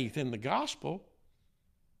faith in the gospel.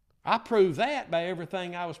 I proved that by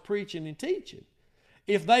everything I was preaching and teaching.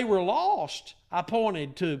 If they were lost, I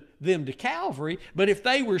pointed to them to Calvary, but if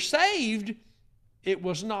they were saved, it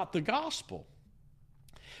was not the gospel.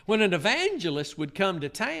 When an evangelist would come to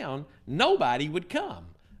town, nobody would come.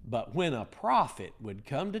 But when a prophet would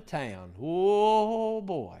come to town, oh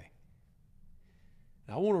boy,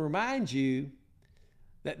 I want to remind you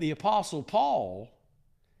that the Apostle Paul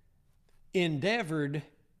endeavored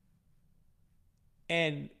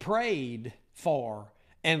and prayed for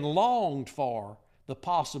and longed for the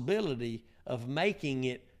possibility of making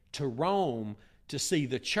it to Rome to see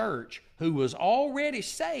the church, who was already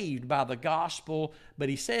saved by the gospel. But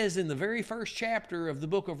he says in the very first chapter of the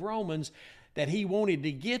book of Romans that he wanted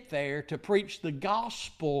to get there to preach the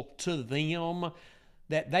gospel to them,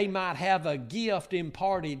 that they might have a gift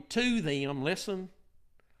imparted to them, listen,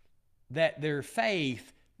 that their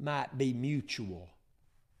faith might be mutual.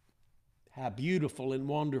 How beautiful and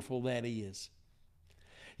wonderful that is.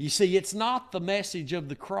 You see, it's not the message of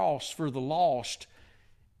the cross for the lost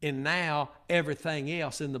and now everything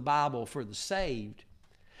else in the Bible for the saved.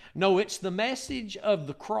 No, it's the message of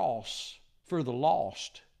the cross for the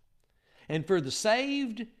lost. And for the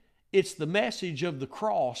saved, it's the message of the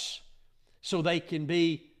cross so they can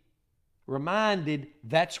be reminded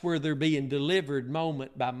that's where they're being delivered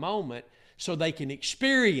moment by moment, so they can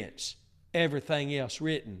experience everything else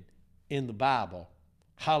written in the Bible.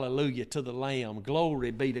 Hallelujah to the Lamb. Glory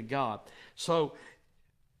be to God. So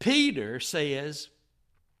Peter says,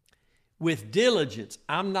 with diligence,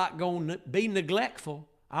 I'm not going to be neglectful.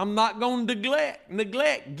 I'm not going to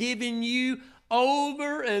neglect giving you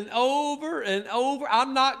over and over and over.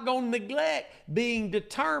 I'm not going to neglect being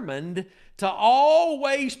determined to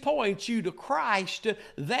always point you to Christ,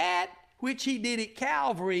 that which He did at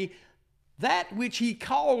Calvary, that which He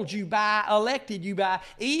called you by, elected you by,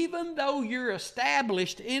 even though you're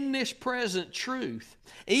established in this present truth,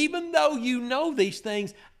 even though you know these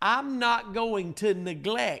things, I'm not going to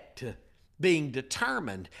neglect being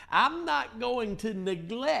determined. I'm not going to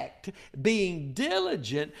neglect being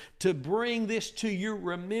diligent to bring this to your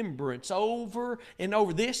remembrance over and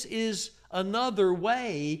over. This is another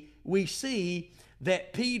way we see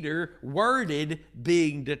that Peter worded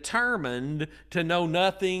being determined to know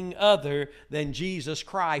nothing other than Jesus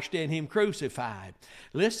Christ and Him crucified.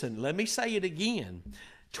 Listen, let me say it again.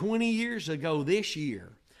 20 years ago this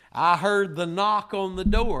year, I heard the knock on the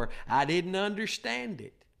door. I didn't understand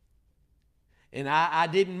it. And I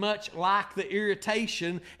didn't much like the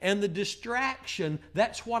irritation and the distraction.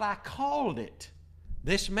 That's what I called it.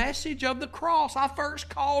 This message of the cross, I first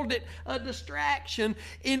called it a distraction,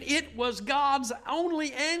 and it was God's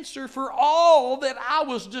only answer for all that I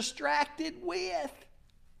was distracted with.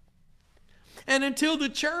 And until the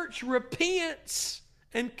church repents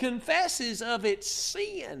and confesses of its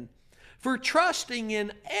sin for trusting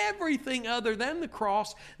in everything other than the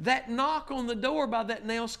cross, that knock on the door by that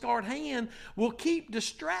nail-scarred hand will keep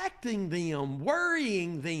distracting them,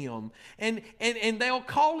 worrying them, and they'll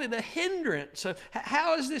call it a hindrance.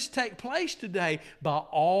 How does this take place today? By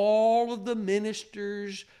all of the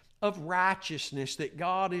ministers of righteousness that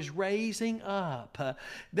God is raising up,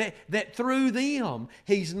 that through them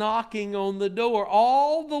He's knocking on the door.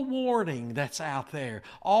 All the warning that's out there,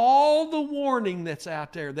 all the warning that's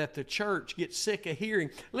out there that the church gets sick of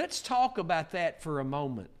hearing. Let's talk about that for a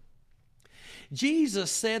moment.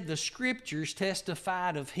 Jesus said the Scriptures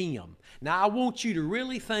testified of Him. Now I want you to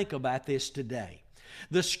really think about this today.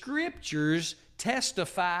 The Scriptures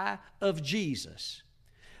testify of Jesus,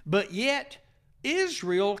 but yet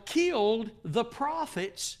Israel killed the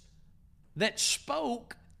prophets that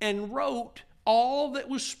spoke and wrote all that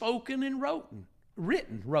was spoken and written.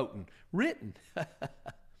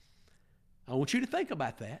 I want you to think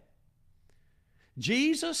about that.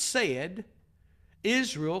 Jesus said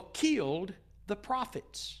Israel killed the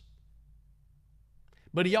prophets.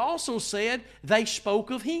 But He also said they spoke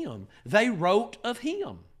of Him. They wrote of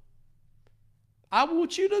Him. I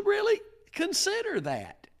want you to really consider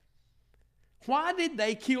that. Why did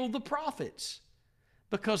they kill the prophets?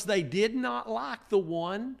 Because they did not like the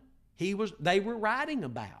one they were writing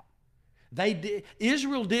about.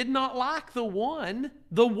 Israel did not like the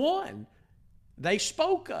one they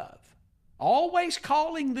spoke of, always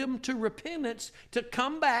calling them to repentance, to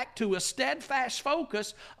come back to a steadfast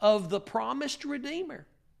focus of the promised Redeemer.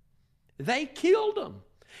 They killed them.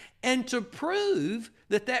 And to prove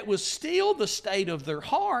that that was still the state of their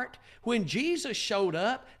heart, when Jesus showed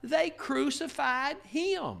up, they crucified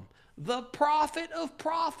Him, the prophet of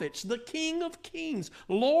prophets, the King of kings,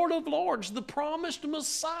 Lord of lords, the promised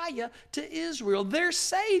Messiah to Israel, their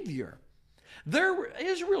Savior.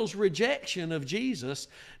 Israel's rejection of Jesus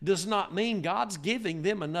does not mean God's giving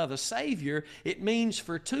them another Savior. It means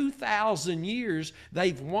for 2,000 years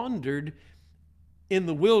they've wandered in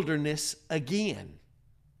the wilderness again,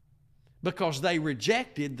 because they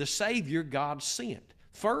rejected the Savior God sent.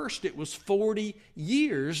 First, it was 40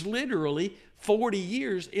 years, literally 40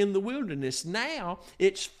 years in the wilderness. Now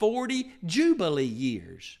it's 40 Jubilee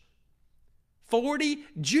years. 40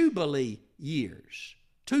 Jubilee years.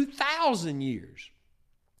 2,000 years.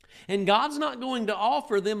 And God's not going to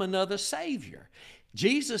offer them another Savior.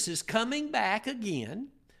 Jesus is coming back again,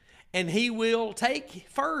 and He will take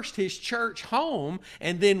first His church home,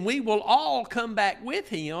 and then we will all come back with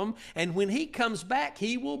Him. And when He comes back,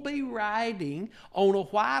 He will be riding on a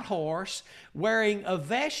white horse, wearing a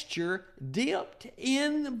vesture dipped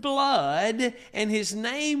in blood, and His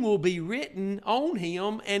name will be written on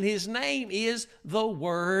Him, and His name is the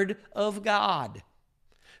Word of God.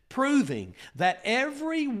 Proving that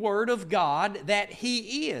every Word of God that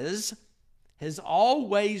He is has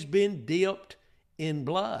always been dipped in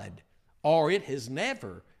blood, or it has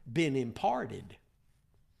never been imparted.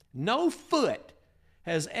 No foot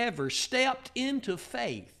has ever stepped into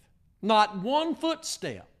faith, not one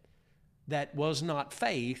footstep, that was not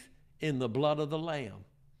faith in the blood of the Lamb.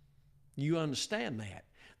 You understand that?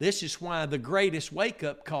 This is why the greatest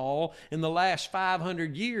wake-up call in the last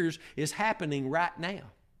 500 years is happening right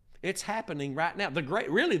now. It's happening right now. The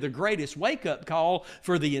greatest wake-up call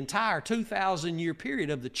for the entire 2,000-year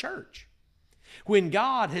period of the church. When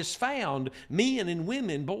God has found men and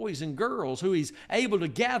women, boys and girls, who He's able to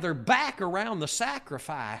gather back around the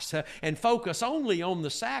sacrifice and focus only on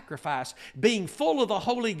the sacrifice, being full of the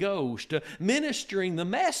Holy Ghost, ministering the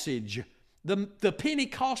message, the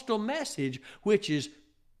Pentecostal message, which is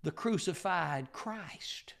the crucified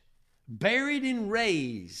Christ, buried and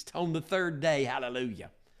raised on the third day.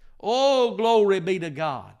 Hallelujah. Oh, glory be to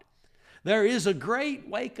God. There is a great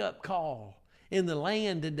wake-up call in the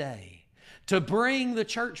land today to bring the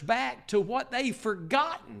church back to what they've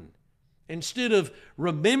forgotten. Instead of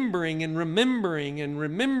remembering and remembering and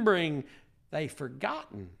remembering, they've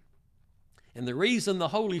forgotten. And the reason the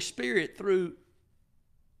Holy Spirit, through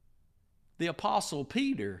the Apostle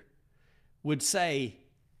Peter, would say,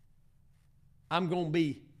 I'm going to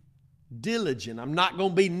be diligent. I'm not going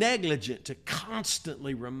to be negligent to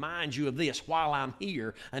constantly remind you of this while I'm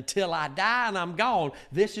here until I die and I'm gone.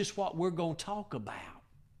 This is what we're going to talk about.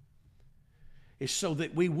 It's so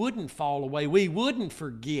that we wouldn't fall away. We wouldn't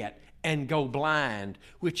forget and go blind,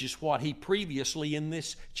 which is what he previously in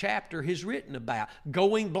this chapter has written about.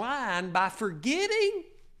 Going blind by forgetting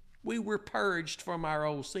we were purged from our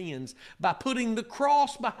old sins, by putting the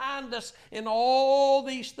cross behind us and all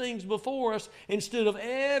these things before us instead of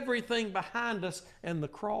everything behind us and the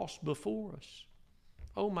cross before us.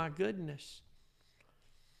 Oh my goodness.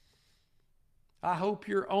 I hope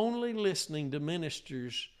you're only listening to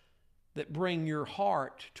ministers that bring your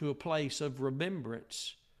heart to a place of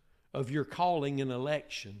remembrance of your calling and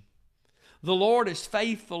election. The Lord is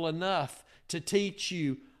faithful enough to teach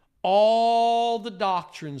you all the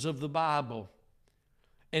doctrines of the Bible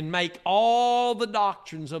and make all the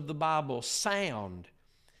doctrines of the Bible sound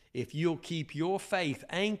if you'll keep your faith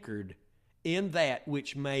anchored in that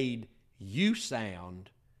which made you sound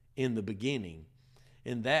in the beginning.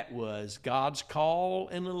 And that was God's call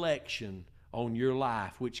and election on your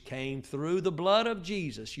life, which came through the blood of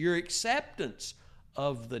Jesus, your acceptance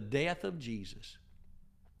of the death of Jesus.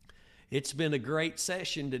 It's been a great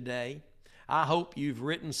session today. I hope you've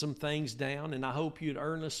written some things down, and I hope you'd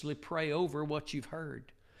earnestly pray over what you've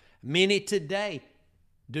heard. Many today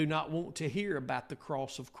do not want to hear about the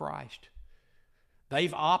cross of Christ.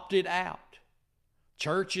 They've opted out.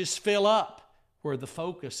 Churches fill up where the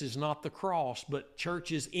focus is not the cross, but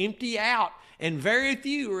churches empty out, and very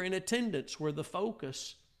few are in attendance where the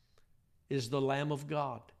focus is the Lamb of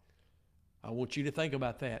God. I want you to think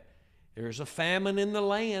about that. There's a famine in the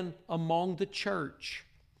land among the church.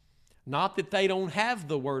 Not that they don't have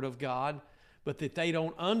the Word of God, but that they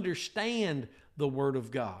don't understand the Word of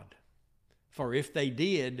God. For if they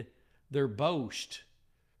did, their boast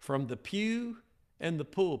from the pew and the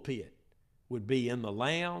pulpit would be in the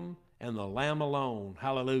Lamb and the Lamb alone.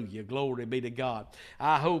 Hallelujah. Glory be to God.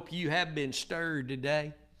 I hope you have been stirred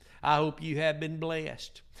today. I hope you have been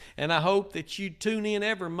blessed. And I hope that you tune in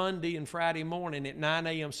every Monday and Friday morning at 9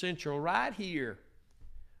 a.m. Central right here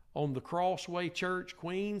on the Crossway Church,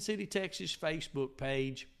 Queen City, Texas Facebook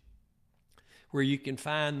page, where you can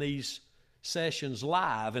find these sessions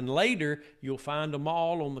live. And later, you'll find them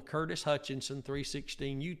all on the Curtis Hutchinson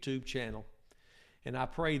 316 YouTube channel. And I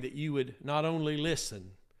pray that you would not only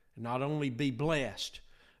listen, not only be blessed,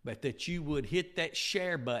 but that you would hit that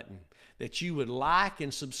share button, that you would like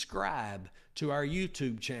and subscribe to our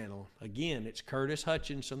YouTube channel. Again, it's Curtis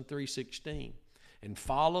Hutchinson 316. And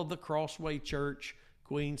follow the Crossway Church,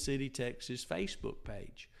 Queen City, Texas Facebook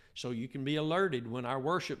page so you can be alerted when our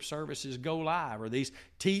worship services go live or these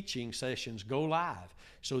teaching sessions go live,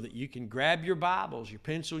 so that you can grab your Bibles, your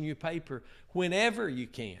pencil, and your paper whenever you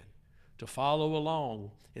can to follow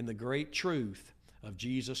along in the great truth of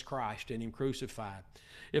Jesus Christ and Him crucified.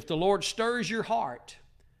 If the Lord stirs your heart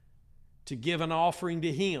to give an offering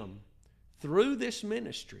to Him through this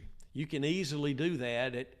ministry, you can easily do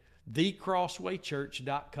that at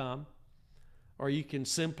thecrosswaychurch.com, or you can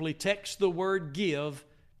simply text the word give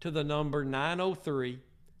to the number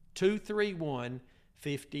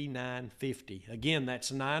 903-231-5950. Again,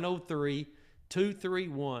 that's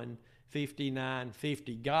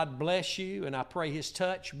 903-231-5950. God bless you, and I pray His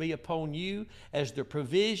touch be upon you as the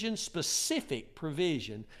provision, specific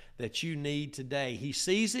provision that you need today. He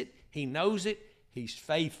sees it, He knows it, He's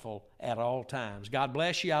faithful at all times. God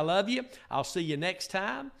bless you. I love you. I'll see you next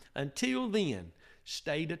time. Until then,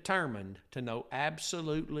 stay determined to know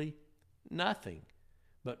absolutely nothing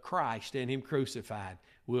but Christ and Him crucified.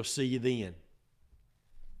 We'll see you then.